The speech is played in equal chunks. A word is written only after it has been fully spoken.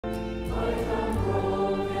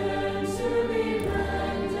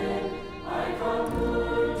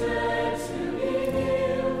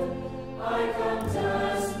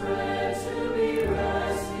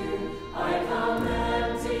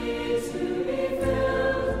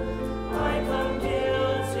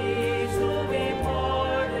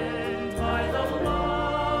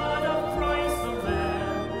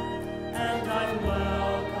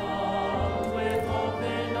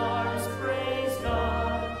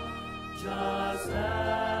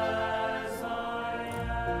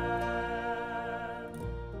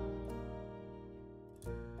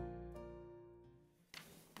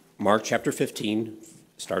Mark chapter 15,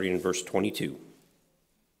 starting in verse 22.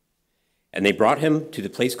 And they brought him to the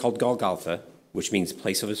place called Golgotha, which means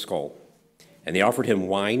place of a skull. And they offered him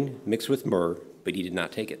wine mixed with myrrh, but he did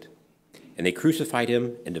not take it. And they crucified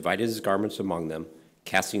him and divided his garments among them,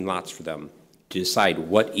 casting lots for them, to decide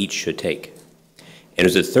what each should take. And it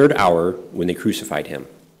was the third hour when they crucified him.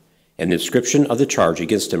 And the inscription of the charge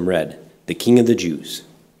against him read, "The King of the Jews."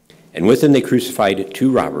 And with him they crucified two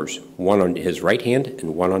robbers, one on his right hand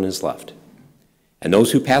and one on his left. And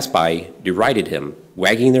those who passed by derided him,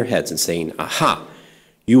 wagging their heads and saying, "Aha!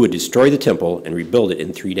 You would destroy the temple and rebuild it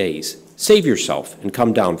in 3 days. Save yourself and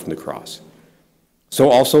come down from the cross." So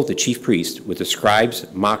also the chief priests with the scribes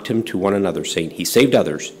mocked him to one another, saying, "He saved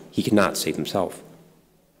others, he cannot save himself.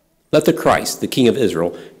 Let the Christ, the King of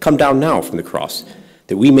Israel, come down now from the cross,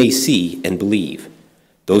 that we may see and believe."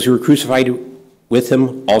 Those who were crucified with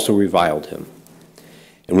him also reviled him.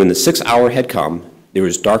 And when the 6th hour had come, there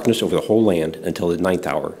was darkness over the whole land until the 9th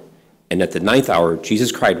hour. And at the 9th hour,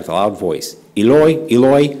 Jesus cried with a loud voice, "Eloi,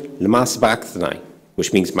 Eloi, lama sabachthani,"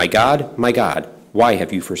 which means, my God, why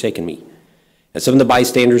have you forsaken me?" And some of the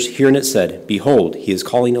bystanders hearing it said, "Behold, he is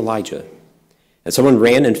calling Elijah." And someone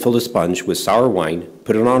ran and filled a sponge with sour wine,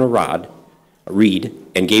 put it on a reed,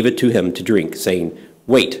 and gave it to him to drink, saying,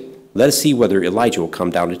 "Wait, let us see whether Elijah will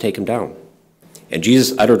come down to take him down." And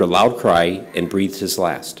Jesus uttered a loud cry and breathed his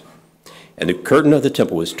last. And the curtain of the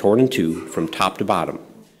temple was torn in two from top to bottom.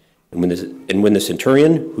 And when the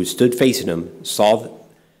centurion who stood facing him saw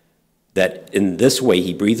that in this way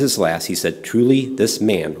he breathed his last, he said, "Truly this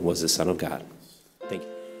man was the Son of God." Thank you.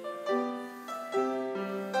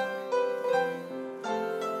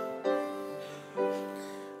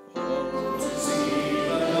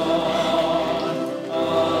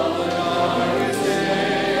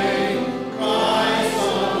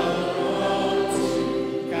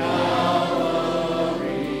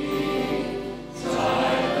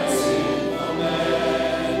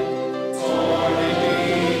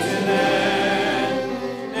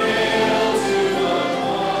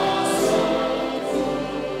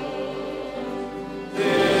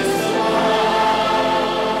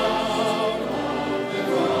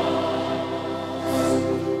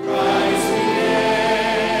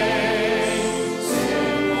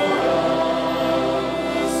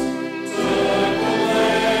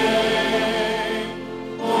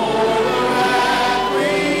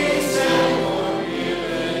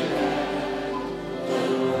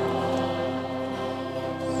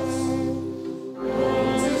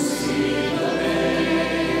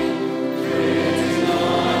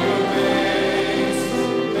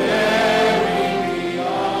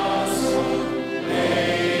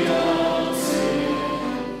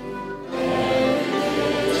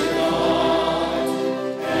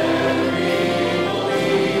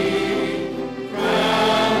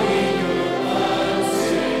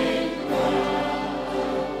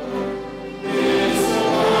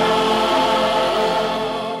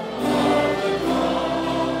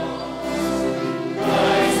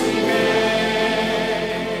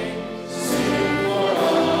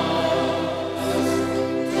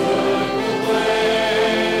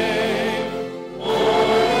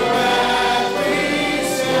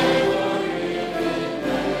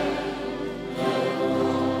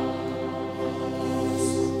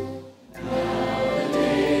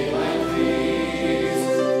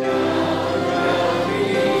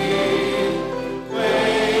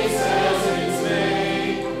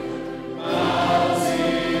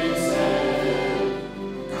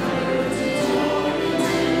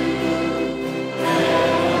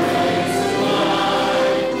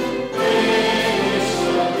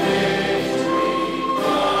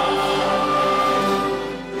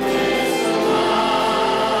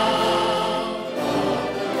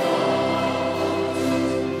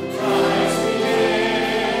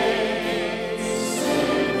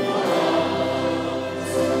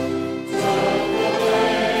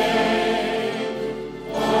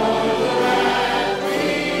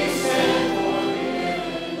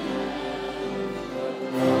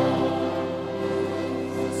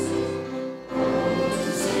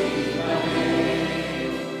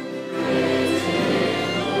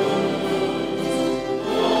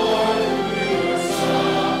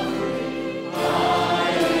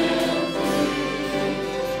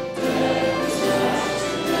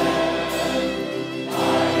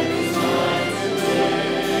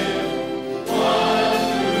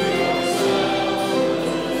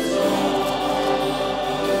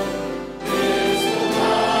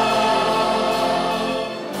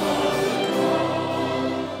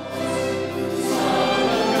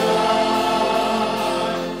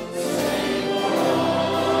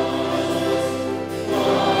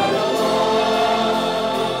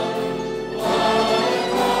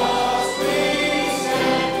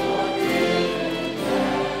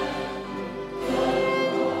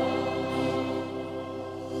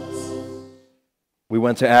 We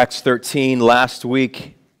went to Acts 13 last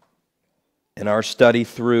week in our study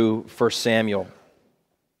through 1 Samuel.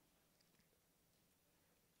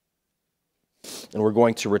 And we're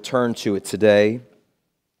going to return to it today.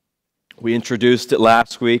 We introduced it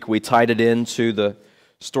last week. We tied it into the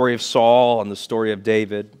story of Saul and the story of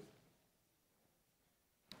David.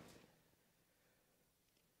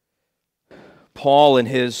 Paul and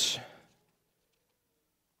his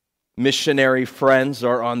missionary friends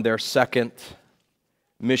are on their second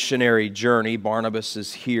missionary journey. Barnabas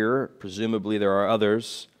is here. Presumably there are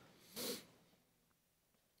others.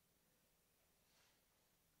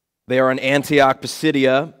 They are in Antioch,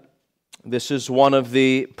 Pisidia. This is one of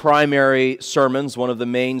the primary sermons, one of the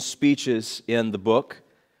main speeches in the book.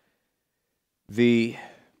 The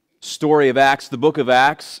story of Acts, the book of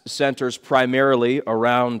Acts, centers primarily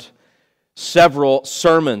around several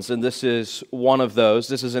sermons, and this is one of those.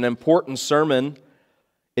 This is an important sermon.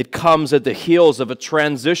 It comes at the heels of a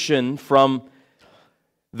transition from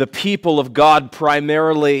the people of God,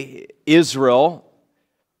 primarily Israel,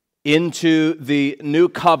 into the new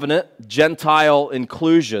covenant, Gentile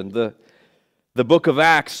inclusion. The book of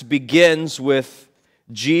Acts begins with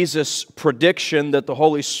Jesus' prediction that the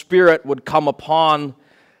Holy Spirit would come upon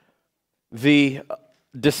the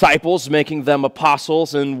disciples, making them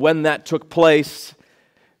apostles, and when that took place,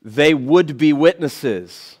 they would be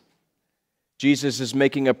witnesses. Jesus is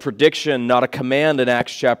making a prediction, not a command in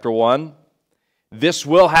Acts chapter 1. This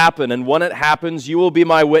will happen, and when it happens, you will be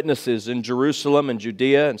my witnesses in Jerusalem and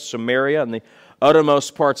Judea and Samaria and the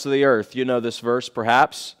uttermost parts of the earth. You know this verse,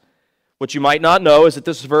 perhaps. What you might not know is that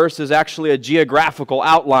this verse is actually a geographical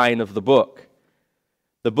outline of the book.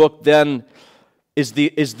 The book then is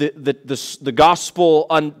the gospel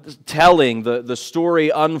telling, the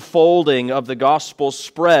story unfolding of the gospel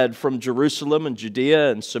spread from Jerusalem and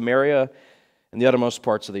Judea and Samaria and the uttermost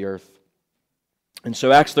parts of the earth. And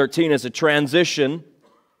so Acts 13 is a transition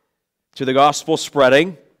to the gospel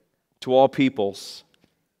spreading to all peoples.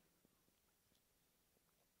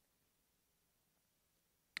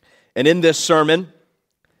 And in this sermon,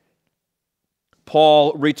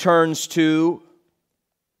 Paul returns to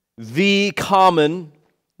the common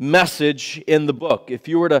message in the book. If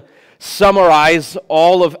you were to summarize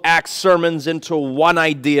all of Acts sermons into one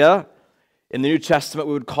idea, in the New Testament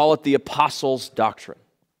we would call it the Apostles' Doctrine.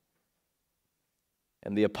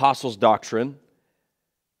 And the Apostles' Doctrine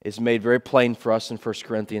is made very plain for us in 1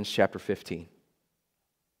 Corinthians chapter 15.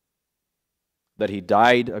 That he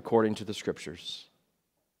died according to the Scriptures,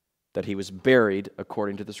 that he was buried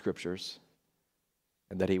according to the Scriptures,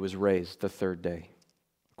 and that he was raised the third day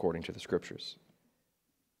according to the Scriptures.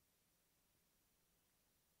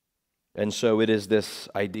 And so it is this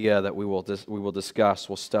idea that we will discuss,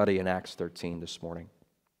 we'll study in Acts 13 this morning.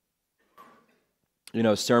 You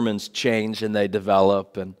know, sermons change and they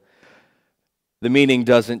develop, and the meaning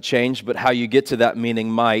doesn't change, but how you get to that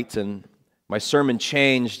meaning might. And my sermon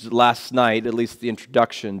changed last night, at least the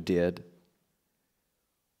introduction did,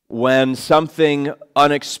 when something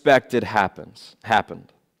unexpected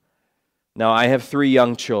happened. Now, I have 3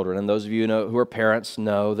 young children, and those of you who are parents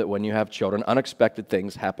know that when you have children, unexpected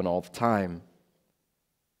things happen all the time.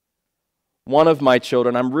 One of my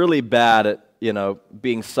children, I'm really bad at,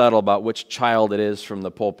 being subtle about which child it is from the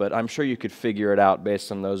pulpit. I'm sure you could figure it out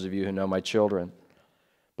based on those of you who know my children.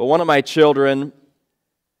 But one of my children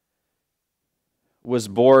was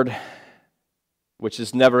bored, which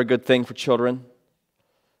is never a good thing for children,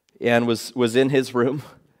 and was in his room.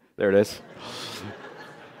 There it is.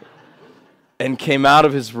 And came out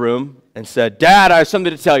of his room and said, "Dad, I have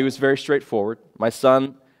something to tell you." It was very straightforward. My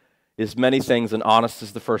son is many things, and honest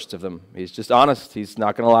is the first of them. He's just honest. He's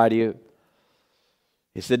not going to lie to you.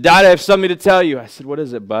 He said, "Dad, I have something to tell you." I said, "What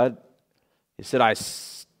is it, bud?" He said, "I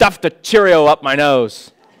stuffed a Cheerio up my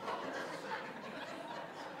nose."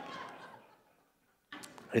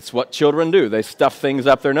 It's what children do. They stuff things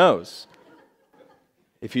up their nose.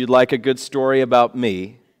 If you'd like a good story about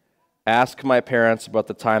me, ask my parents about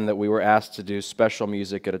the time that we were asked to do special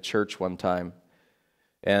music at a church one time,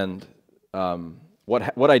 and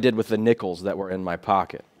what I did with the nickels that were in my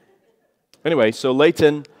pocket. Anyway, so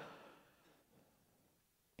Leighton,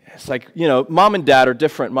 it's like, mom and dad are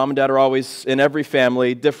different. Mom and dad are always, in every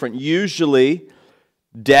family, different. Usually,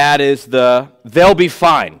 dad is the "they'll be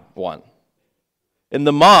fine" one. And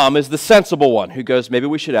the mom is the sensible one who goes, "Maybe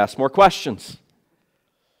we should ask more questions."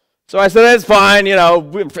 So I said, "It's fine,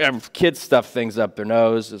 kids stuff things up their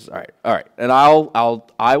noses. All right. And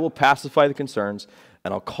I will pacify the concerns,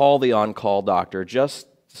 and I'll call the on-call doctor just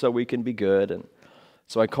so we can be good." And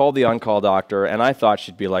so I called the on-call doctor, and I thought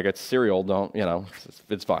she'd be like, "It's cereal,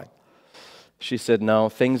 it's fine." She said, no,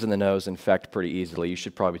 things in the nose infect pretty easily. You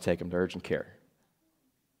should probably take him to urgent care.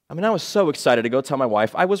 I mean, I was so excited to go tell my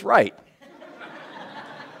wife I was right.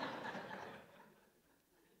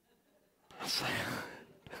 It's like,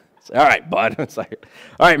 all right, bud. It's like,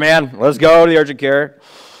 all right, man, let's go to the urgent care.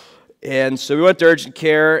 And so we went to urgent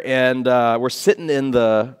care, and we're sitting in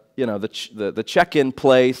the check-in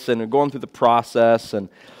place, and we're going through the process, and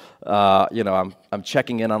I'm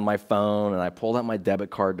checking in on my phone, and I pulled out my debit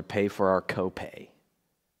card to pay for our copay.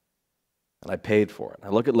 And I paid for it. I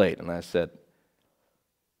look at Leighton, and I said,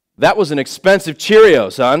 that was an expensive Cheerio,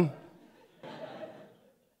 son.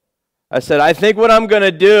 I said, I think what I'm going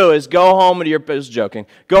to do is go home to your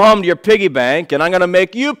piggy bank, and I'm going to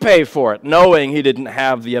make you pay for it, knowing he didn't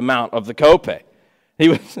have the amount of the copay. He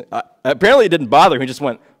was apparently it didn't bother him. He just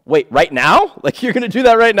went, wait, right now? Like, you're going to do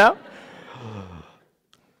that right now?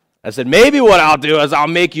 I said, maybe what I'll do is I'll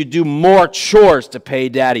make you do more chores to pay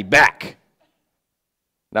Daddy back.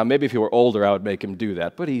 Now, maybe if he were older, I would make him do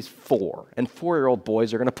that, but he's 4, and 4-year-old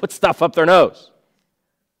boys are going to put stuff up their nose.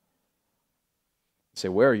 Say,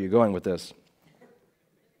 where are you going with this?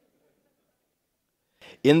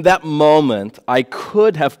 In that moment, I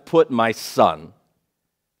could have put my son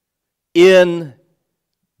in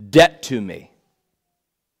debt to me.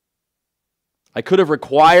 I could have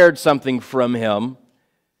required something from him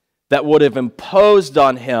that would have imposed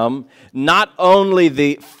on him not only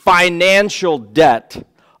the financial debt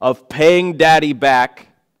of paying Daddy back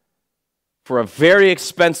for a very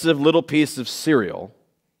expensive little piece of cereal.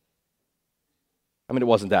 I mean, it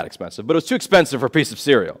wasn't that expensive, but it was too expensive for a piece of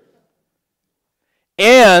cereal.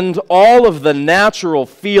 And all of the natural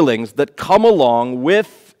feelings that come along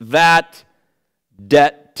with that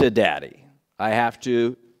debt to Daddy. I have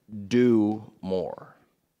to do more.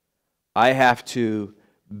 I have to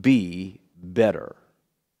be better.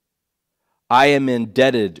 I am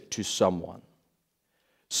indebted to someone.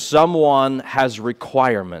 Someone has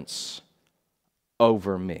requirements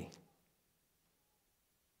over me.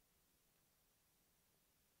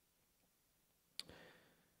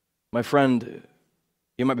 My friend,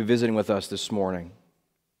 you might be visiting with us this morning.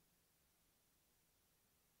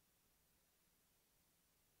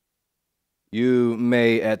 You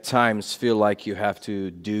may at times feel like you have to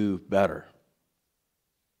do better,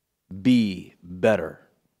 be better,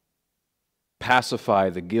 pacify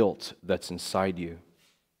the guilt that's inside you.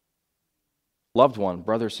 Loved one,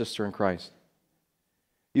 brother, sister in Christ,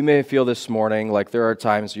 you may feel this morning like there are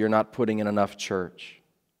times you're not putting in enough church.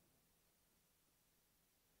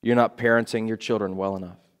 You're not parenting your children well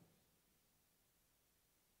enough.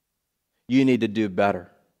 You need to do better.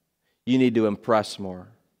 You need to impress more.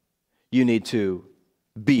 You need to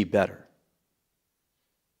be better.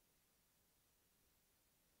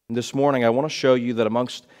 And this morning, I want to show you that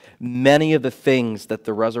amongst many of the things that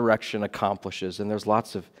the resurrection accomplishes, and there's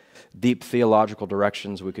lots of deep theological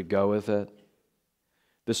directions we could go with it,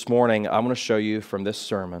 this morning, I'm going to show you from this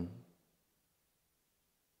sermon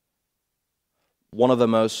one of the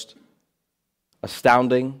most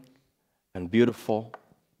astounding and beautiful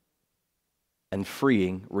and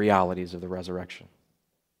freeing realities of the resurrection.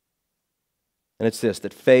 And it's this,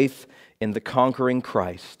 that faith in the conquering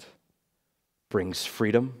Christ brings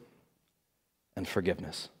freedom and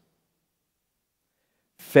forgiveness.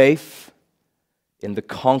 Faith in the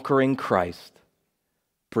conquering Christ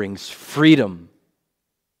brings freedom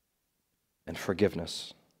and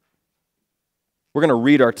forgiveness. We're going to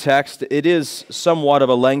read our text. It is somewhat of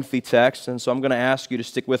a lengthy text, and so I'm going to ask you to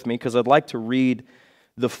stick with me because I'd like to read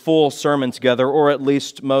the full sermon together, or at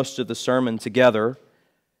least most of the sermon together.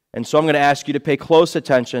 And so I'm going to ask you to pay close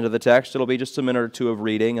attention to the text. It'll be just a minute or two of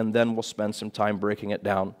reading, and then we'll spend some time breaking it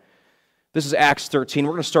down. This is Acts 13.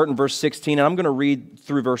 We're going to start in verse 16, and I'm going to read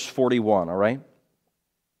through verse 41, all right?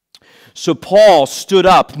 So Paul stood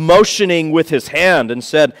up, motioning with his hand, and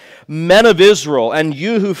said, "Men of Israel, and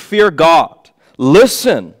you who fear God,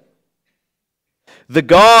 listen. The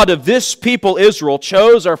God of this people Israel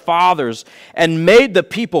chose our fathers and made the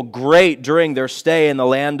people great during their stay in the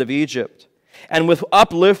land of Egypt. And with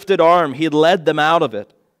uplifted arm he led them out of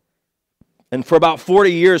it. And for about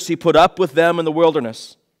 40 years he put up with them in the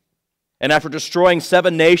wilderness. And after destroying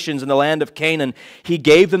 7 nations in the land of Canaan, he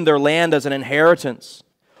gave them their land as an inheritance.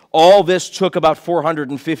 All this took about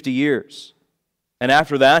 450 years. And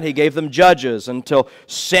after that he gave them judges until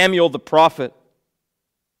Samuel the prophet.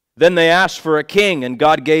 Then they asked for a king, and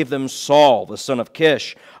God gave them Saul, the son of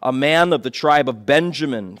Kish, a man of the tribe of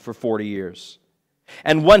Benjamin, for 40 years.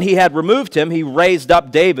 And when he had removed him, he raised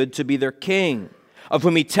up David to be their king, of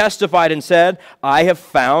whom he testified and said, I have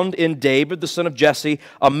found in David, the son of Jesse,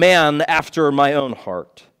 a man after my own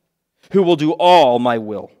heart, who will do all my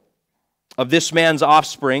will. of this man's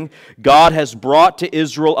offspring, God has brought to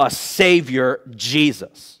Israel a Savior,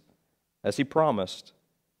 Jesus, as He promised.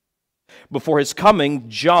 Before His coming,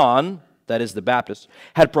 John, that is the Baptist,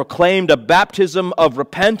 had proclaimed a baptism of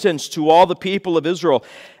repentance to all the people of Israel.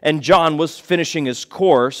 And John was finishing his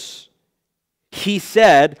course. He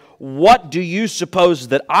said, "What do you suppose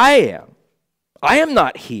that I am? I am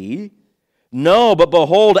not He. No, but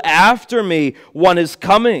behold, after me one is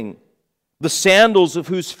coming, the sandals of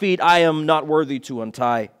whose feet I am not worthy to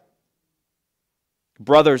untie."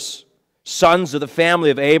 Brothers, sons of the family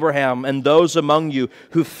of Abraham, and those among you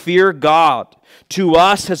who fear God, to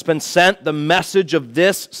us has been sent the message of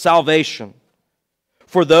this salvation.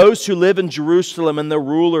 For those who live in Jerusalem and their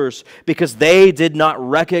rulers, because they did not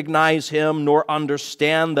recognize Him nor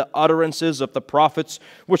understand the utterances of the prophets,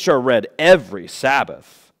 which are read every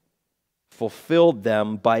Sabbath, fulfilled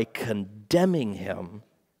them by condemning Him.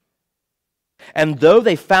 And though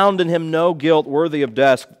they found in Him no guilt worthy of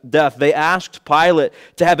death, they asked Pilate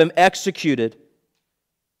to have Him executed.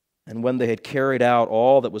 And when they had carried out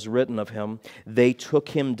all that was written of Him, they took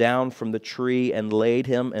Him down from the tree and laid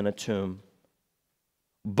Him in a tomb.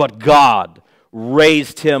 But God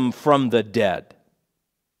raised Him from the dead.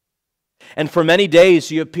 And for many days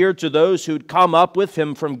He appeared to those who had come up with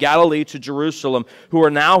Him from Galilee to Jerusalem, who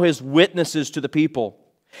are now His witnesses to the people.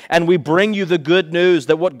 And we bring you the good news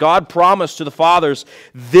that what God promised to the fathers,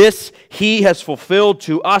 this He has fulfilled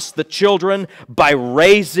to us, the children, by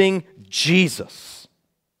raising Jesus.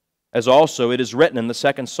 As also it is written in the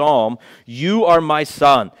second psalm, "You are my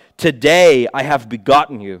son, today I have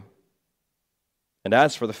begotten you." And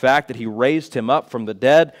as for the fact that He raised Him up from the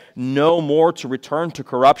dead, no more to return to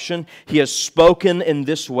corruption, He has spoken in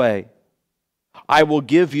this way, "I will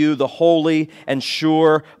give you the holy and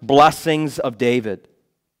sure blessings of David."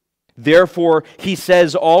 Therefore, He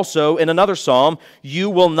says also in another psalm, "You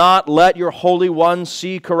will not let your Holy One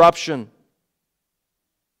see corruption."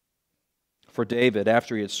 For David,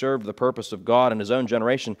 after he had served the purpose of God in his own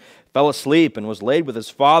generation, fell asleep and was laid with his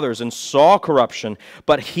fathers and saw corruption.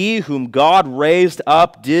 But he whom God raised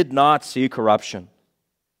up did not see corruption.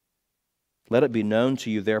 Let it be known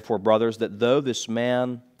to you, therefore, brothers, that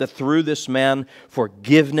through this man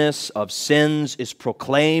forgiveness of sins is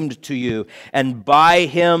proclaimed to you, and by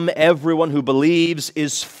Him everyone who believes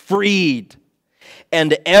is freed,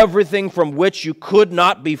 and everything from which you could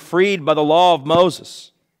not be freed by the law of Moses.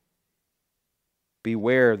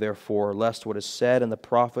 Beware, therefore, lest what is said in the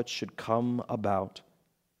prophets should come about.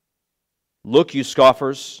 Look, you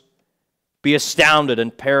scoffers, be astounded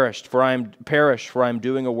and perish, for I am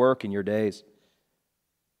doing a work in your days,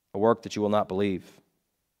 a work that you will not believe,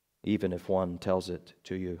 even if one tells it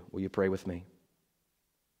to you. Will you pray with me?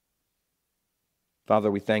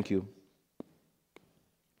 Father, we thank you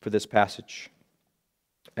for this passage.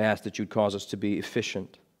 I ask that you'd cause us to be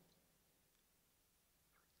efficient,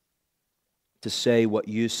 to say what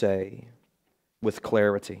you say with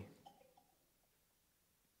clarity.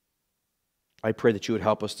 I pray that you would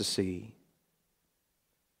help us to see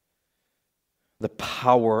the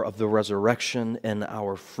power of the resurrection and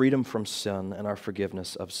our freedom from sin and our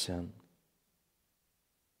forgiveness of sin.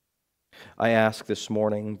 I ask this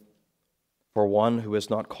morning for one who is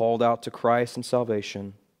not called out to Christ and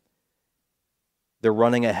salvation. They're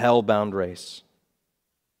running a hell-bound race,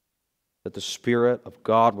 that the Spirit of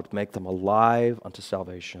God would make them alive unto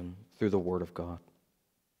salvation through the Word of God.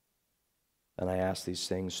 And I ask these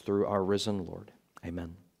things through our risen Lord.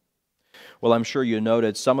 Amen. Well, I'm sure you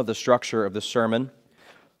noted some of the structure of the sermon.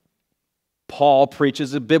 Paul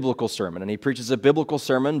preaches a biblical sermon, and he preaches a biblical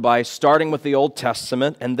sermon by starting with the Old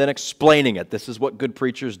Testament and then explaining it. This is what good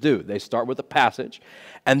preachers do. They start with a passage,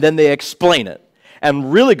 and then they explain it.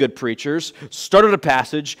 And really good preachers start at a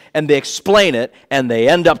passage, and they explain it, and they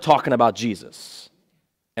end up talking about Jesus.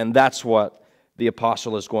 And that's what the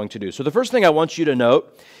apostle is going to do. So the first thing I want you to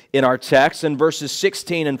note in our text, in verses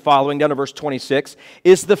 16 and following, down to verse 26,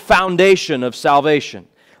 is the foundation of salvation.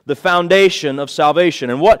 The foundation of salvation.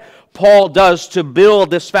 And what Paul does to build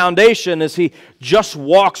this foundation is he just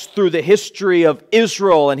walks through the history of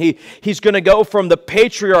Israel, and he's going to go from the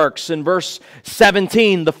patriarchs in verse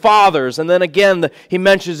 17, the fathers, and then again he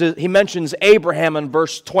mentions Abraham in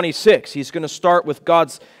verse 26. He's going to start with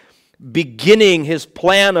God's beginning His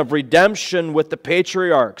plan of redemption with the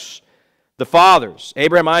patriarchs, the fathers,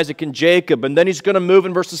 Abraham, Isaac, and Jacob, and then he's going to move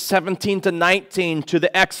in verses 17 to 19 to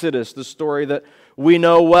the Exodus, the story that we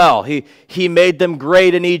know well. He made them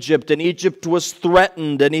great in Egypt, and Egypt was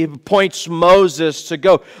threatened, and He appoints Moses to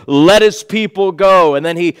go, let His people go, and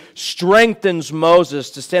then He strengthens Moses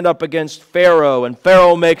to stand up against Pharaoh, and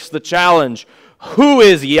Pharaoh makes the challenge, who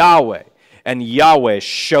is Yahweh? And Yahweh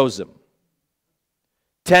shows him.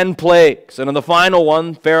 10 plagues. And in the final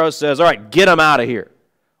one, Pharaoh says, all right, get them out of here.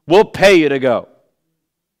 We'll pay you to go.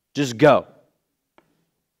 Just go.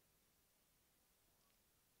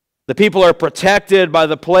 The people are protected by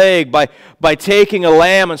the plague by taking a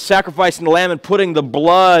lamb and sacrificing the lamb and putting the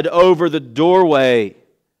blood over the doorway.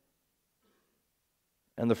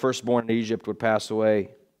 And the firstborn in Egypt would pass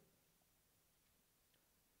away.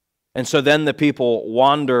 And so then the people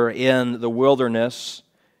wander in the wilderness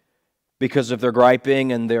because of their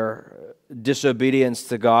griping and their disobedience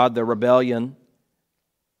to God, their rebellion.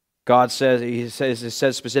 God says, it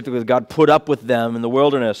says specifically that God put up with them in the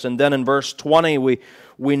wilderness. And then in verse 20,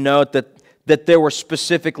 we note that there were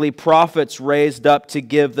specifically prophets raised up to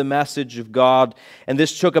give the message of God. And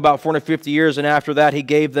this took about 450 years, and after that he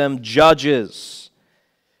gave them judges.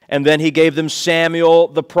 And then he gave them Samuel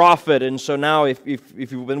the prophet. And so now, if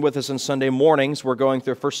you've been with us on Sunday mornings, we're going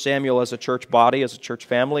through 1 Samuel as a church body, as a church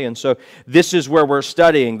family. And so this is where we're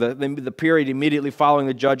studying, the period immediately following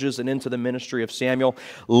the judges and into the ministry of Samuel,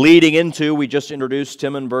 leading into, we just introduced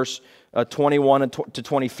him in verse 21 to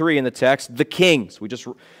 23 in the text, the kings.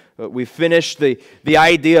 We finished the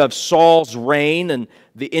idea of Saul's reign and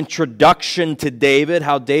the introduction to David,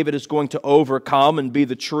 how David is going to overcome and be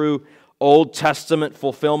the true Old Testament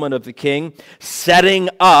fulfillment of the king, setting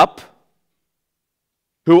up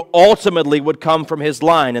who ultimately would come from his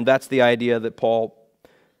line. And that's the idea that Paul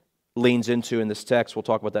leans into in this text. We'll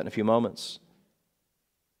talk about that in a few moments.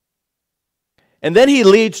 And then he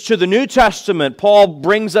leads to the New Testament. Paul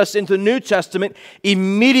brings us into the New Testament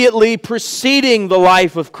immediately preceding the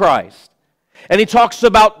life of Christ. And he talks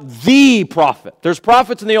about the prophet. There's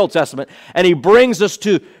prophets in the Old Testament, and he brings us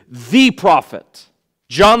to the prophet,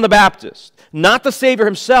 John the Baptist. Not the Savior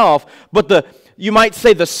himself, but you might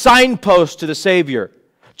say the signpost to the Savior.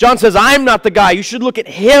 John says, I'm not the guy. You should look at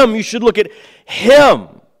him. You should look at him.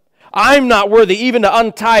 I'm not worthy even to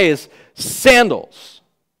untie his sandals.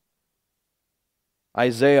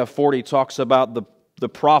 Isaiah 40 talks about the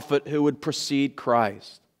prophet who would precede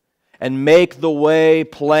Christ and make the way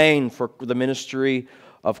plain for the ministry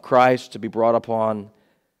of Christ to be brought upon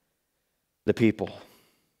the people.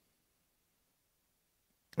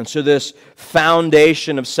 And so this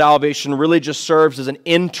foundation of salvation really just serves as an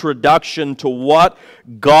introduction to what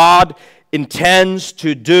God intends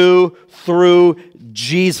to do through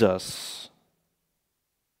Jesus.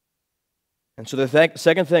 And so the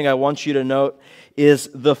second thing I want you to note is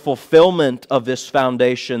the fulfillment of this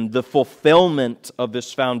foundation. The fulfillment of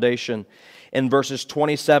this foundation. In verses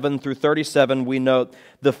 27 through 37, we note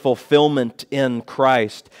the fulfillment in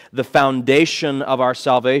Christ, the foundation of our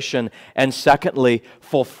salvation, and secondly,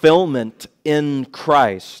 fulfillment in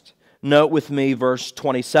Christ. Note with me verse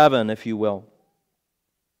 27, if you will.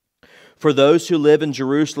 For those who live in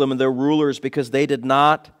Jerusalem and their rulers, because they did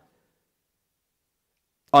not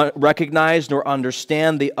recognize nor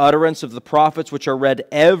understand the utterance of the prophets which are read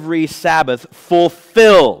every Sabbath,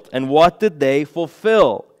 fulfilled. And what did they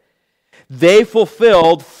fulfill? They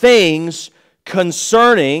fulfilled things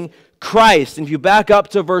concerning Christ. And if you back up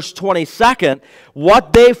to verse 22,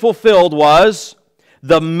 what they fulfilled was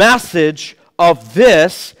the message of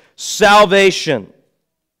this salvation.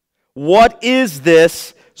 What is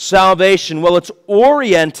this salvation? Well, it's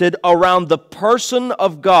oriented around the person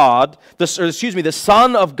of God, the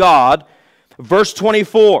Son of God. Verse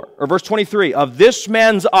 24, or verse 23, of this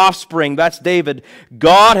man's offspring, that's David,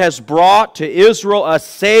 God has brought to Israel a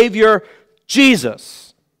Savior,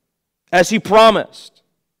 Jesus, as He promised.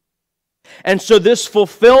 And so this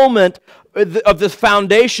fulfillment of this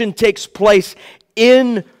foundation takes place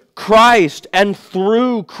in Christ and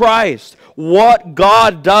through Christ. What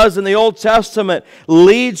God does in the Old Testament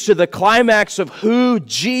leads to the climax of who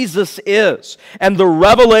Jesus is and the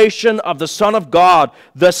revelation of the Son of God,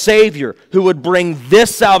 the Savior, who would bring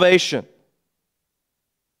this salvation.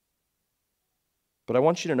 But I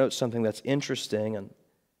want you to note something that's interesting and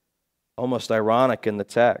almost ironic in the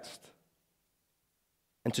text.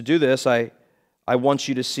 And to do this, I want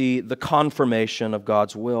you to see the confirmation of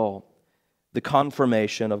God's will. The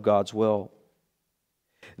confirmation of God's will.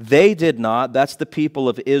 They did not, that's the people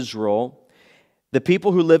of Israel, the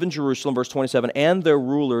people who live in Jerusalem, verse 27, and their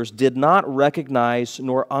rulers did not recognize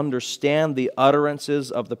nor understand the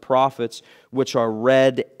utterances of the prophets which are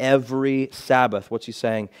read every Sabbath. What's he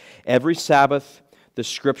saying? Every Sabbath, the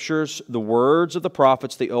Scriptures, the words of the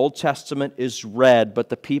prophets, the Old Testament is read, but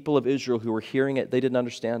the people of Israel who were hearing it, they didn't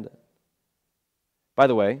understand it. By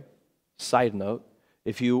the way, side note,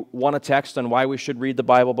 if you want a text on why we should read the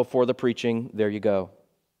Bible before the preaching, there you go.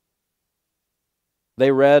 They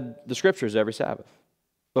read the Scriptures every Sabbath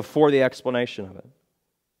before the explanation of it.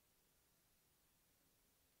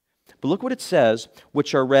 But look what it says,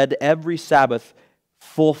 which are read every Sabbath,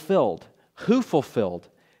 fulfilled. Who fulfilled?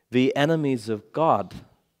 The enemies of God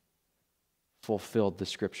fulfilled the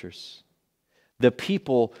Scriptures. The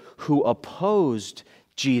people who opposed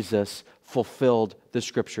Jesus fulfilled the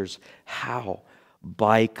Scriptures. How?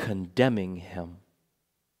 By condemning Him.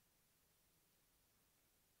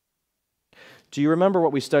 Do you remember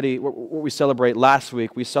what we celebrate last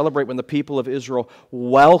week? We celebrate when the people of Israel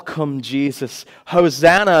welcome Jesus.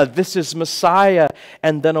 Hosanna, this is Messiah.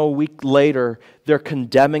 And then a week later, they're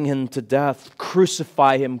condemning Him to death.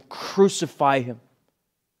 Crucify Him, crucify Him.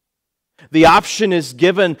 The option is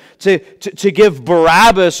given to give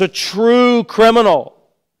Barabbas, a true criminal,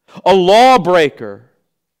 a lawbreaker.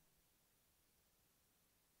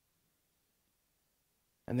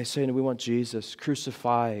 And they say, no, we want Jesus,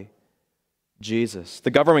 crucify Jesus.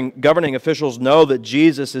 The governing officials know that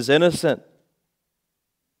Jesus is innocent,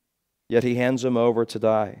 yet He hands Him over to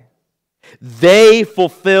die. They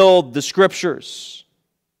fulfilled the Scriptures.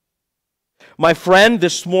 My friend,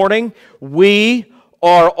 this morning, we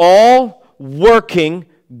are all working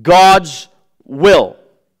God's will.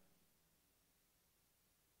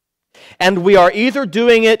 And we are either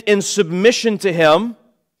doing it in submission to Him,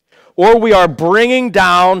 or we are bringing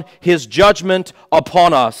down His judgment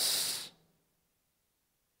upon us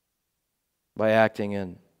by acting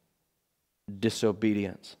in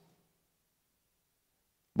disobedience,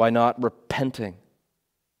 by not repenting,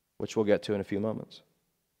 which we'll get to in a few moments.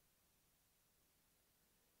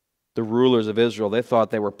 The rulers of Israel, they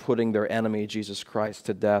thought they were putting their enemy, Jesus Christ,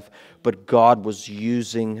 to death, but God was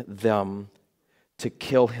using them to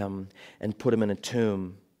kill Him and put Him in a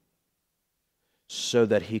tomb so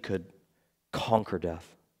that He could conquer death.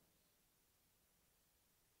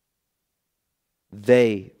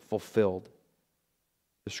 They fulfilled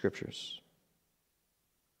the Scriptures.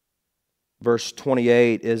 Verse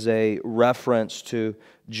 28 is a reference to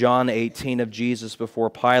John 18 of Jesus before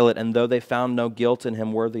Pilate, and though they found no guilt in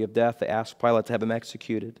Him worthy of death, they asked Pilate to have Him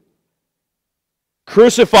executed.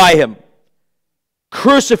 Crucify Him!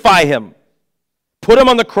 Crucify Him! Put Him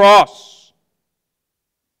on the cross!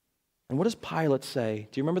 And what does Pilate say?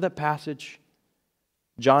 Do you remember that passage?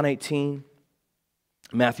 John 18,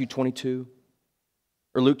 Matthew 22,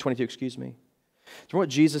 or Luke 22, excuse me. Do you remember what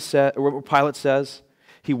Jesus said, or what Pilate says?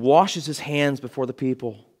 He washes his hands before the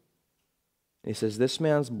people. And he says, this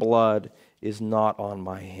man's blood is not on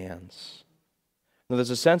my hands. Now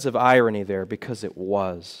there's a sense of irony there because it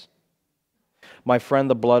was. My friend,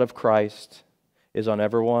 the blood of Christ is on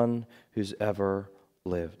everyone who's ever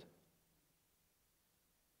lived.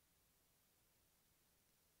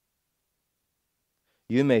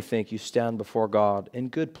 You may think you stand before God in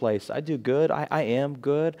good place. I do good. I am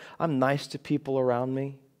good. I'm nice to people around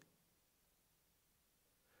me.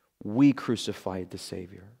 We crucified the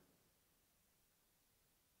Savior.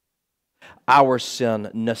 Our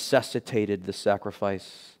sin necessitated the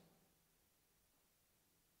sacrifice.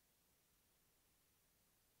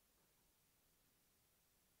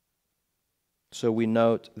 So we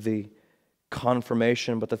note the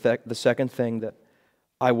confirmation, but the second thing that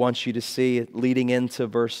I want you to see leading into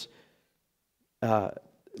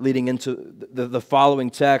the following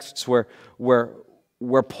texts where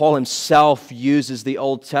Paul himself uses the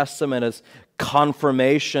Old Testament as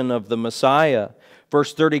confirmation of the Messiah.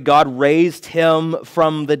 Verse 30, God raised Him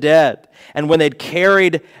from the dead. And when they'd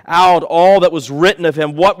carried out all that was written of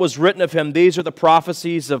Him, what was written of Him, these are the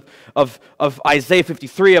prophecies of Isaiah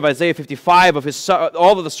 53, of Isaiah 55, of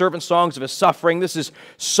all of the servant songs of His suffering. This is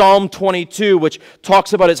Psalm 22, which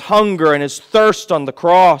talks about His hunger and His thirst on the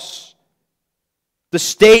cross. The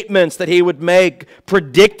statements that He would make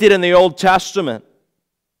predicted in the Old Testament.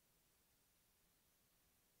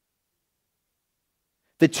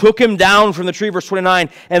 They took Him down from the tree, verse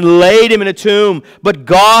 29, and laid Him in a tomb, but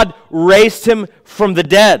God raised Him from the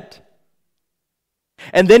dead.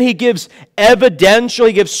 And then He gives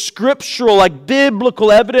scriptural, like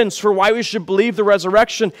biblical evidence for why we should believe the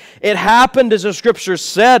resurrection. It happened as the Scriptures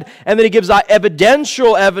said, and then He gives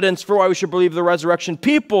evidential evidence for why we should believe the resurrection.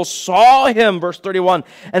 People saw Him, verse 31,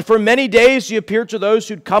 and for many days He appeared to those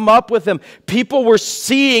who'd come up with Him. People were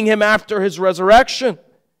seeing Him after His resurrection.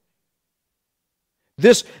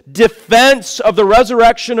 This defense of the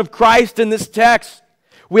resurrection of Christ in this text,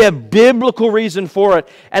 we have biblical reason for it,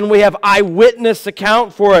 and we have eyewitness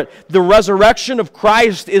account for it. The resurrection of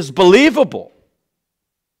Christ is believable.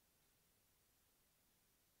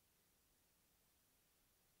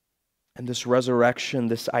 And this resurrection,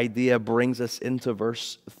 this idea brings us into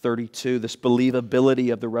verse 32. This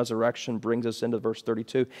believability of the resurrection brings us into verse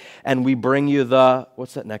 32. And we bring you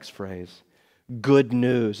what's that next phrase? Good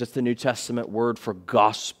news. That's the New Testament word for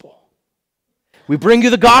gospel. We bring you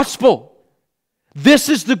the gospel. This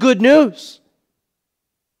is the good news.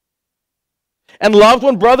 And loved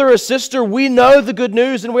one, brother or sister, we know the good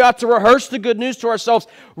news and we ought to rehearse the good news to ourselves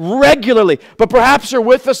regularly. But perhaps you're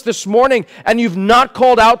with us this morning and you've not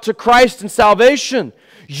called out to Christ in salvation.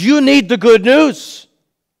 You need the good news.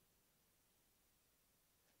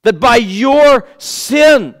 That by your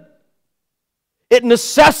sin, it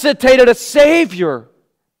necessitated a Savior.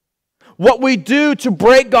 What we do to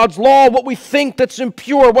break God's law, what we think that's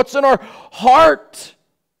impure, what's in our heart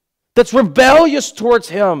that's rebellious towards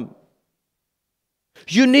Him.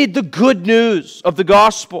 You need the good news of the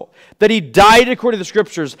gospel, that He died according to the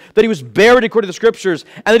Scriptures, that He was buried according to the Scriptures,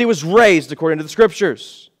 and that He was raised according to the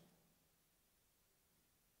Scriptures.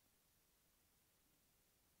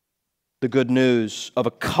 The good news of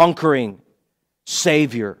a conquering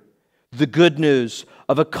Savior. The good news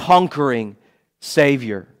of a conquering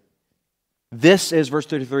Savior. This is, verse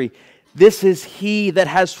 33, this is He that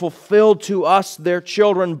has fulfilled to us their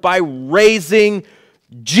children by raising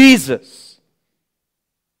Jesus.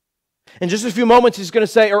 In just a few moments, he's going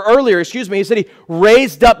to say, or earlier, he said he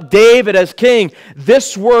raised up David as king.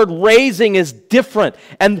 This word raising is different.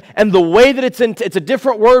 And the way that it's a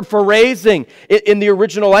different word for raising in the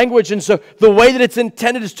original language. And so the way that it's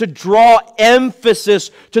intended is to draw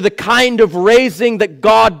emphasis to the kind of raising that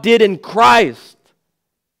God did in Christ.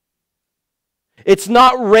 It's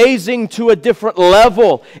not raising to a different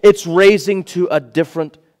level. It's raising to a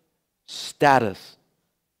different status.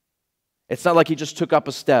 It's not like He just took up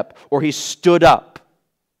a step or He stood up.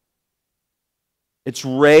 It's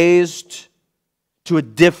raised to a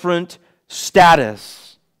different status.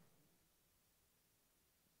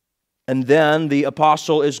 And then the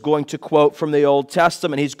apostle is going to quote from the Old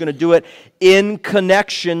Testament. He's going to do it in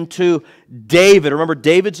connection to David. Remember,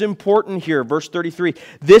 David's important here. Verse 33,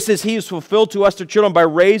 this is He who is fulfilled to us their children by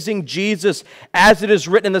raising Jesus, as it is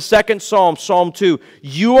written in the second Psalm, Psalm 2.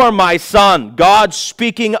 You are my son. God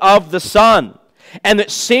speaking of the Son. And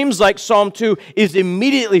it seems like Psalm 2 is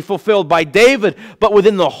immediately fulfilled by David, but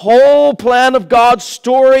within the whole plan of God's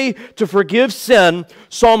story to forgive sin,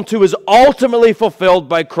 Psalm 2 is ultimately fulfilled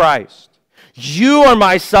by Christ. You are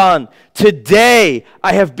my son. Today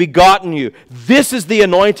I have begotten you. This is the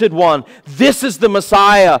anointed one. This is the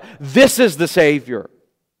Messiah. This is the Savior.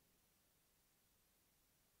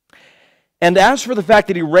 And as for the fact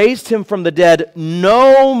that He raised Him from the dead,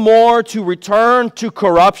 no more to return to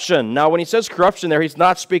corruption. Now, when he says corruption there, he's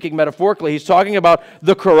not speaking metaphorically. He's talking about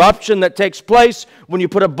the corruption that takes place when you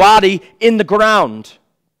put a body in the ground.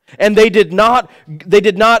 And they did not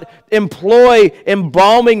employ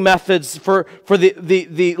embalming methods for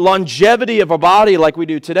the longevity of a body like we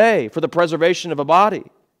do today, for the preservation of a body.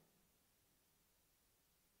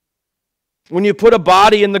 When you put a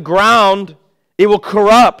body in the ground, it will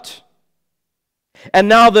corrupt. And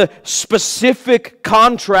now the specific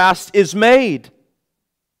contrast is made.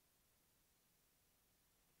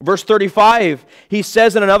 Verse 35, he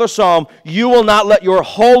says in another psalm, you will not let your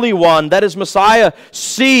Holy One, that is Messiah,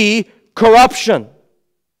 see corruption.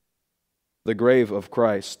 The grave of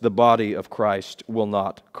Christ, the body of Christ, will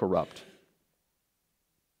not corrupt.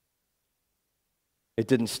 It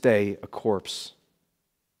didn't stay a corpse.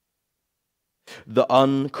 The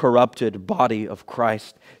uncorrupted body of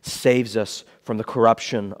Christ saves us from the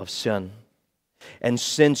corruption of sin. And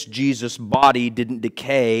since Jesus' body didn't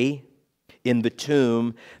decay in the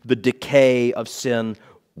tomb, the decay of sin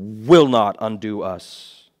will not undo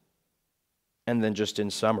us. And then just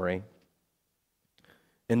in summary,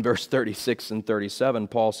 in verse 36 and 37,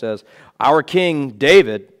 Paul says, our King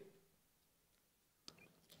David,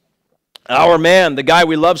 our man, the guy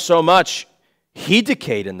we love so much, he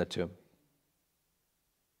decayed in the tomb.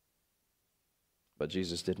 But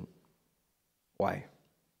Jesus didn't. Why?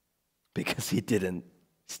 Because He didn't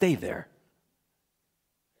stay there.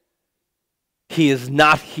 He is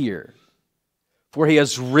not here, for He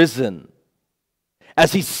has risen,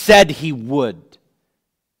 as He said He would.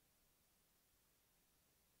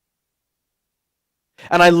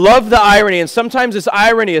 And I love the irony, and sometimes this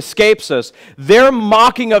irony escapes us. They're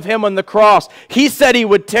mocking of Him on the cross. He said He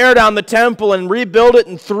would tear down the temple and rebuild it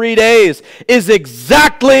in 3 days, is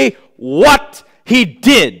exactly what He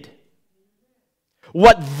did.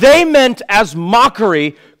 What they meant as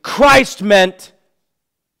mockery, Christ meant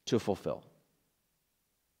to fulfill.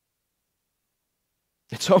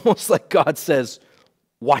 It's almost like God says,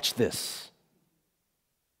 watch this.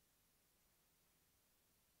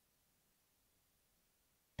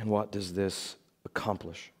 And what does this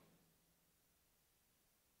accomplish?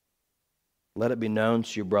 Let it be known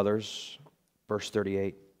to you, brothers, verse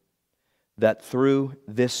 38, that through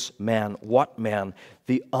this man, what man?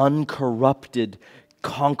 The uncorrupted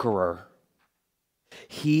Conqueror,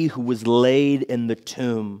 he who was laid in the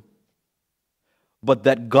tomb, but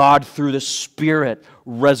that God through the Spirit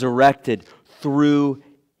resurrected, through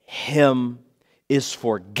him is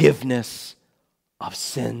forgiveness of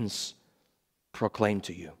sins proclaimed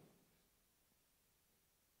to you.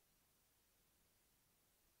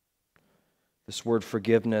 This word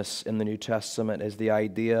forgiveness in the New Testament has the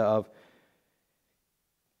idea of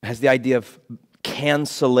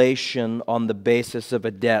cancellation on the basis of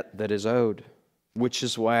a debt that is owed, which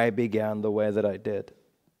is why I began the way that I did.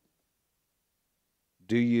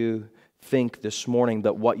 Do you think this morning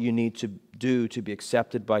that what you need to do to be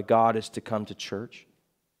accepted by God is to come to church?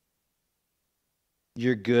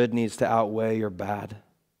 Your good needs to outweigh your bad.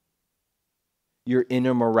 Your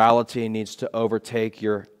inner morality needs to overtake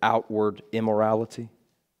your outward immorality.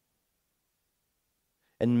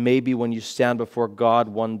 And maybe when you stand before God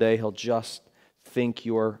one day, He'll just think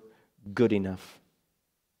you're good enough.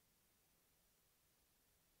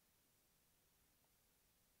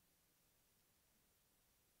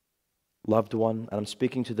 Loved one, and I'm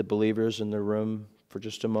speaking to the believers in the room for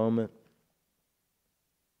just a moment.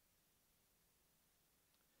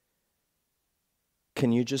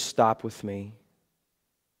 Can you just stop with me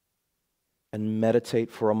and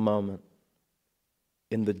meditate for a moment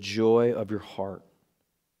in the joy of your heart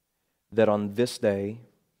that on this day,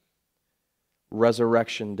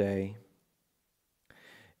 Resurrection Day,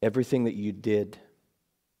 everything that you did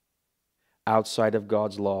outside of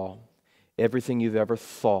God's law, everything you've ever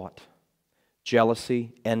thought,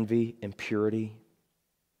 jealousy, envy, impurity,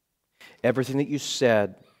 everything that you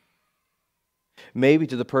said, maybe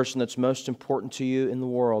to the person that's most important to you in the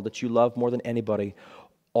world, that you love more than anybody,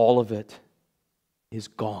 all of it is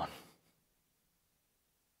gone.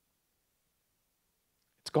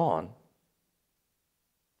 It's gone.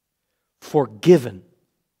 Forgiven.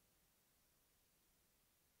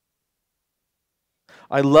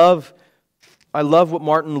 I love what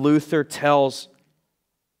Martin Luther tells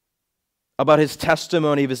about his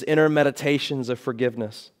testimony of his inner meditations of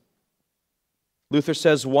forgiveness. Luther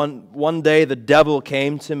says, one day the devil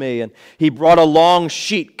came to me and he brought a long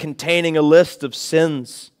sheet containing a list of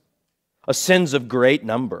sins of great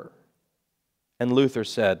number. And Luther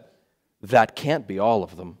said, that can't be all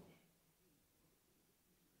of them.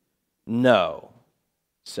 No,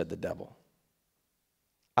 said the devil.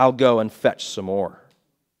 I'll go and fetch some more.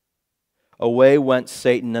 Away went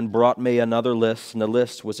Satan and brought me another list, and the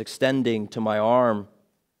list was extending to my arm.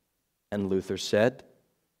 And Luther said,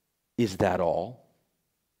 is that all?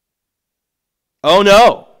 Oh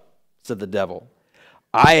no, said the devil.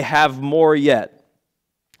 I have more yet.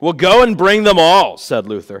 Well, go and bring them all, said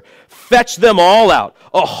Luther. Fetch them all out.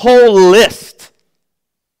 A whole list.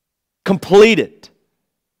 Completed.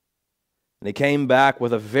 And he came back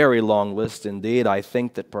with a very long list indeed. I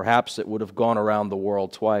think that perhaps it would have gone around the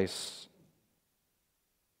world twice.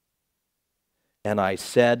 And I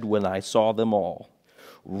said when I saw them all,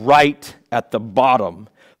 right at the bottom,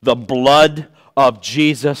 the blood of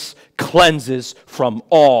Jesus cleanses from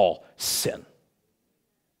all sin.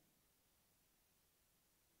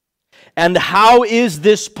 And how is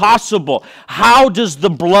this possible? How does the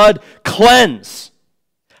blood cleanse?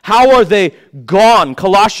 How are they gone?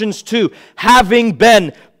 Colossians 2, having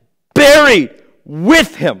been buried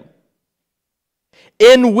with Him,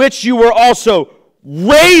 in which you were also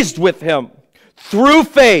raised with Him through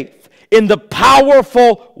faith in the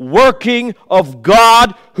powerful working of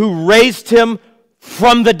God who raised Him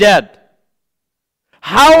from the dead.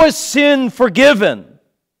 How is sin forgiven?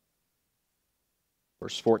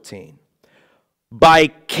 Verse 14. By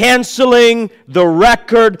canceling the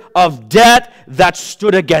record of debt that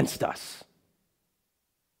stood against us.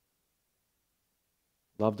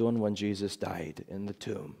 Loved one, when Jesus died in the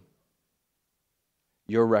tomb,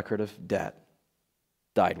 your record of debt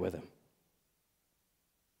died with Him.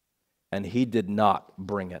 And He did not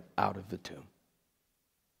bring it out of the tomb.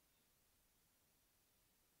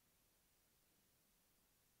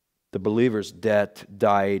 The believer's debt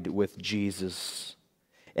died with Jesus.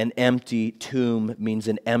 An empty tomb means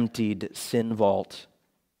an emptied sin vault.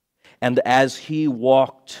 And as He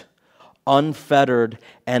walked unfettered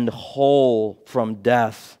and whole from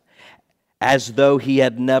death, as though He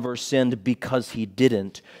had never sinned because He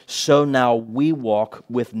didn't, so now we walk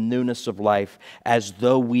with newness of life as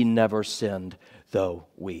though we never sinned, though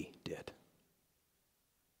we did.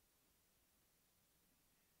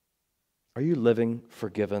 Are you living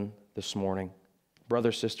forgiven this morning?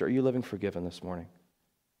 Brother, sister, are you living forgiven this morning?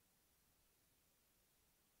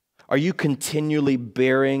 Are you continually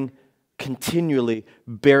bearing continually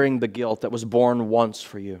bearing the guilt that was borne once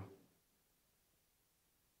for you.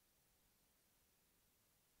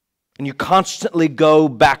 And you constantly go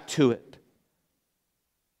back to it.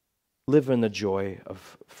 Live in the joy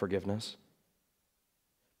of forgiveness.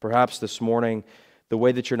 Perhaps this morning, the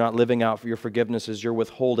way that you're not living out for your forgiveness is you're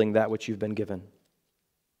withholding that which you've been given.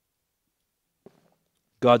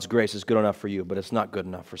 God's grace is good enough for you, but it's not good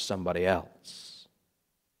enough for somebody else.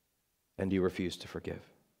 And you refuse to forgive.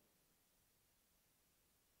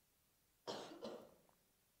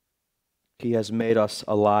 He has made us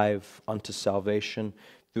alive unto salvation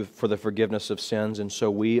for the forgiveness of sins, and so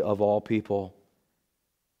we, of all people,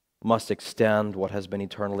 must extend what has been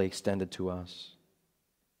eternally extended to us.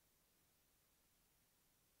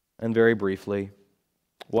 And very briefly,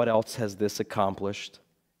 what else has this accomplished?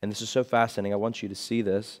 And this is so fascinating, I want you to see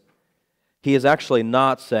this. He is actually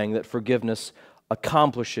not saying that forgiveness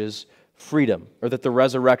accomplishes freedom, or that the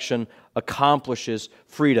resurrection accomplishes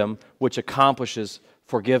freedom, which accomplishes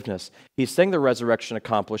forgiveness. He's saying the resurrection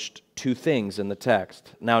accomplished two things in the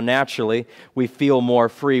text. Now, naturally, we feel more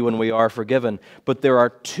free when we are forgiven, but there are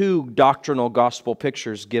two doctrinal gospel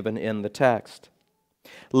pictures given in the text.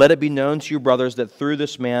 Let it be known to you, brothers, that through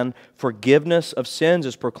this man forgiveness of sins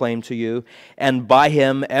is proclaimed to you, and by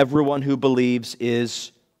him everyone who believes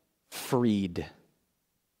is freed.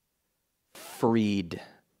 Freed.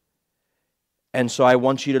 And so I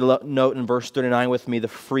want you to note in verse 39 with me the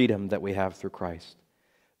freedom that we have through Christ.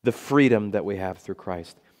 The freedom that we have through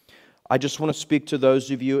Christ. I just want to speak to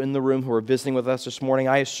those of you in the room who are visiting with us this morning.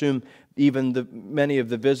 I assume even many of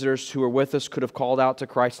the visitors who are with us could have called out to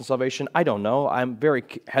Christ and salvation. I don't know. I'm very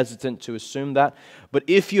hesitant to assume that. But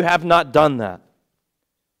if you have not done that,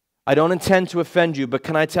 I don't intend to offend you, but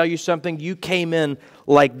can I tell you something? You came in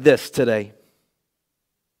like this today.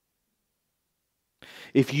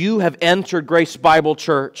 If you have entered Grace Bible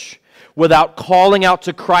Church without calling out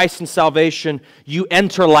to Christ and salvation, you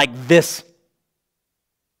enter like this.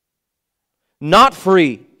 Not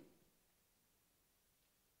free.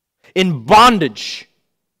 In bondage.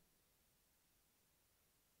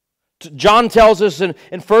 John tells us in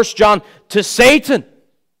 1 John, to Satan.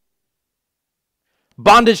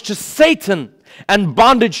 Bondage to Satan and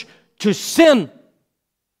bondage to sin.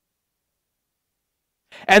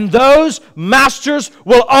 And those masters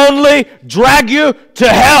will only drag you to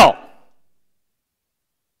hell.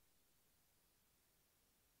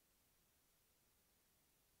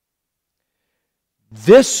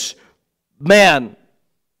 This man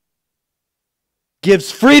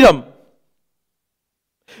gives freedom.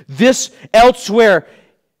 This elsewhere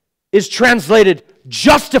is translated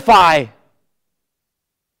justify.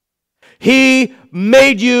 He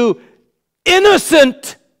made you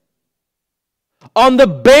innocent on the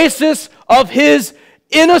basis of His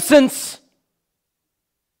innocence.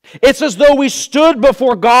 It's as though we stood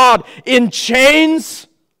before God in chains,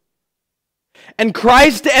 and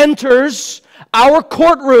Christ enters our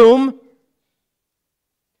courtroom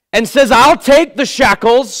and says, I'll take the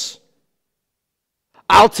shackles,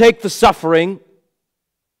 I'll take the suffering,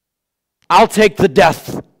 I'll take the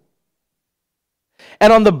death.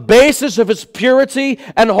 And on the basis of His purity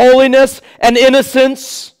and holiness and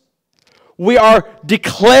innocence, we are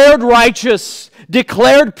declared righteous,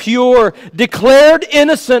 declared pure, declared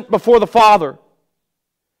innocent before the Father.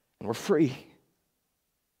 And we're free.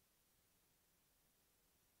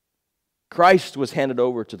 Christ was handed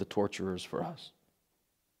over to the torturers for us.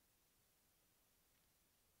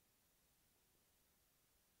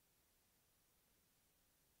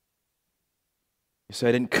 You say,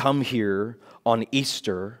 I didn't come here on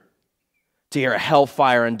Easter to hear a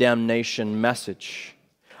hellfire and damnation message.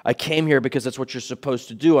 I came here because that's what you're supposed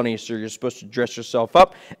to do on Easter. You're supposed to dress yourself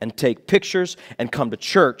up and take pictures and come to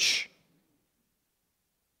church.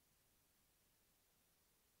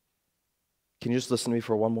 Can you just listen to me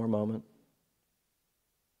for one more moment?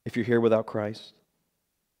 If you're here without Christ,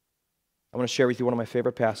 I want to share with you one of my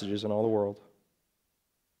favorite passages in all the world.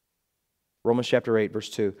 Romans chapter 8, verse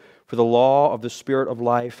 2. For the law of the Spirit of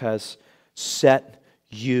life has set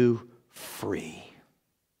you free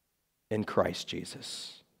in Christ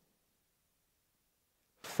Jesus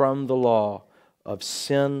from the law of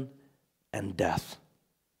sin and death.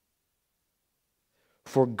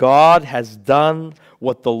 For God has done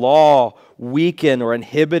what the law, weakened or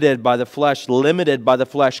inhibited by the flesh, limited by the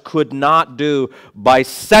flesh, could not do by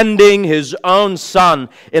sending His own Son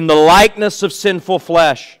in the likeness of sinful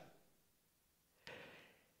flesh.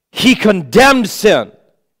 He condemned sin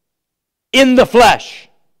in the flesh.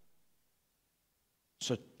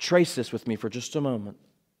 So trace this with me for just a moment.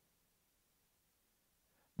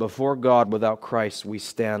 Before God, without Christ, we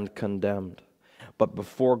stand condemned. but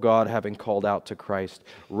before God, having called out to Christ,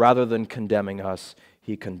 rather than condemning us,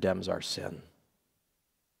 he condemns our sin.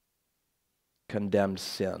 Condemned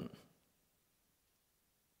sin.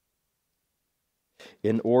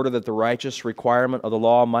 In order that the righteous requirement of the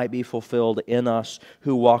law might be fulfilled in us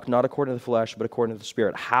who walk not according to the flesh, but according to the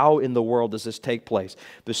Spirit. How in the world does this take place?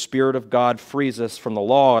 The Spirit of God frees us from the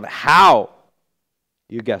law. And how?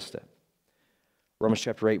 You guessed it. Romans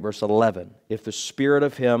chapter 8, verse 11. If the Spirit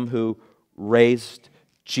of Him who raised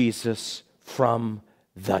Jesus from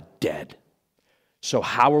the dead. So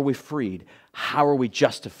how are we freed? How are we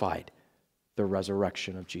justified? The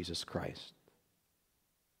resurrection of Jesus Christ.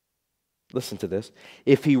 Listen to this.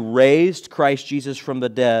 If He raised Christ Jesus from the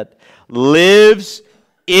dead, lives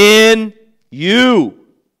in you,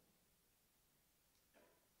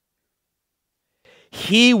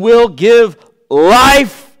 He will give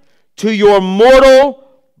life to your mortal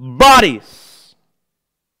bodies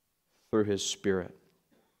through His Spirit.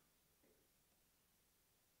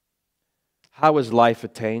 How is life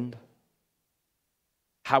attained?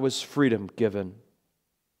 How is freedom given?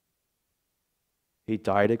 He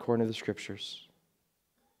died according to the Scriptures.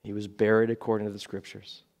 He was buried according to the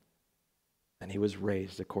Scriptures. And He was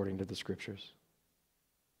raised according to the Scriptures.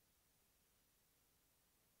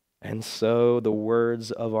 And so the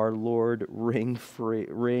words of our Lord ring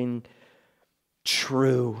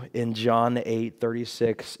true in John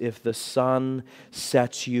 8:36. If the Son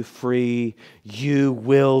sets you free, you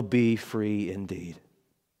will be free indeed.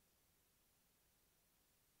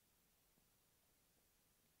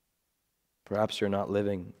 Perhaps you're not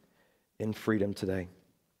living in freedom today.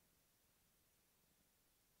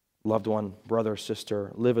 Loved one, brother,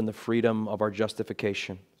 sister, live in the freedom of our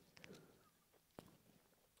justification.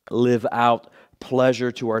 Live out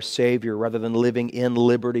pleasure to our Savior rather than living in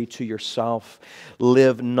liberty to yourself.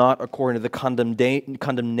 Live not according to the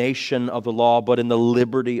condemnation of the law, but in the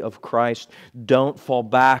liberty of Christ. Don't fall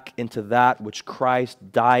back into that which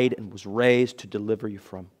Christ died and was raised to deliver you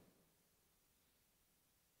from.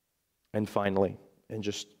 And finally, and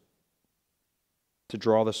just to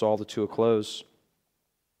draw this all to a close,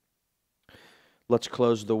 let's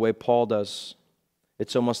close the way Paul does.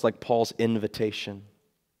 It's almost like Paul's invitation.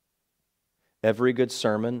 Every good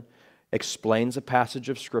sermon explains a passage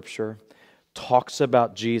of Scripture, talks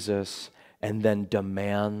about Jesus, and then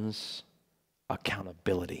demands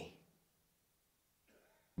accountability.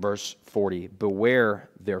 Verse 40, beware,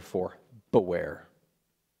 therefore, beware.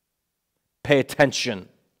 Pay attention.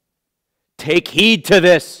 Take heed to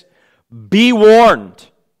this. Be warned.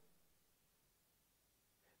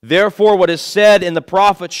 Therefore, what is said in the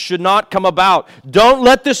prophets should not come about. Don't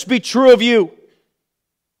let this be true of you.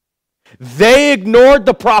 They ignored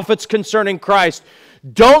the prophets concerning Christ.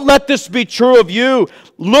 Don't let this be true of you.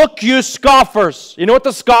 Look, you scoffers. You know what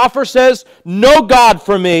the scoffer says? No God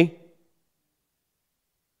for me.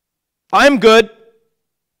 I'm good.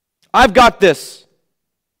 I've got this.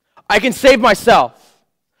 I can save myself.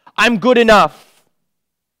 I'm good enough.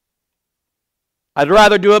 I'd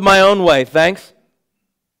rather do it my own way, thanks.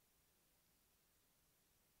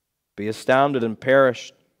 Be astounded and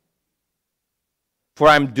perish. For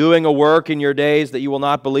I'm doing a work in your days that you will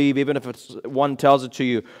not believe, even if one tells it to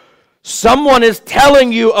you. Someone is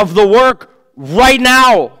telling you of the work right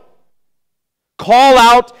now. Call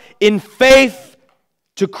out in faith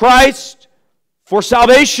to Christ for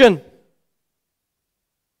salvation.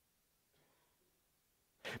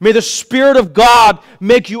 May the Spirit of God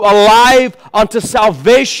make you alive unto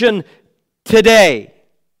salvation today.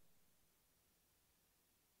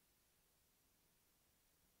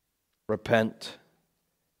 Repent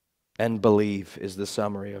and believe is the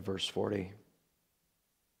summary of verse 40.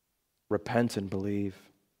 Repent and believe.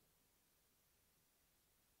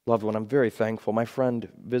 Loved one, I'm very thankful. My friend,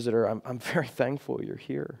 visitor, I'm very thankful you're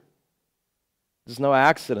here. There's no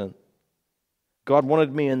accident. God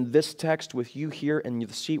wanted me in this text with you here in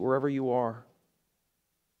the seat wherever you are.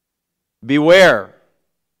 Beware.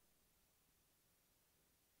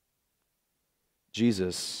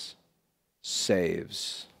 Jesus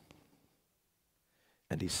saves.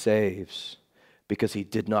 And He saves because He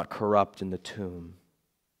did not corrupt in the tomb.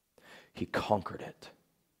 He conquered it.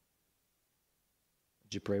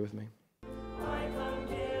 Would you pray with me?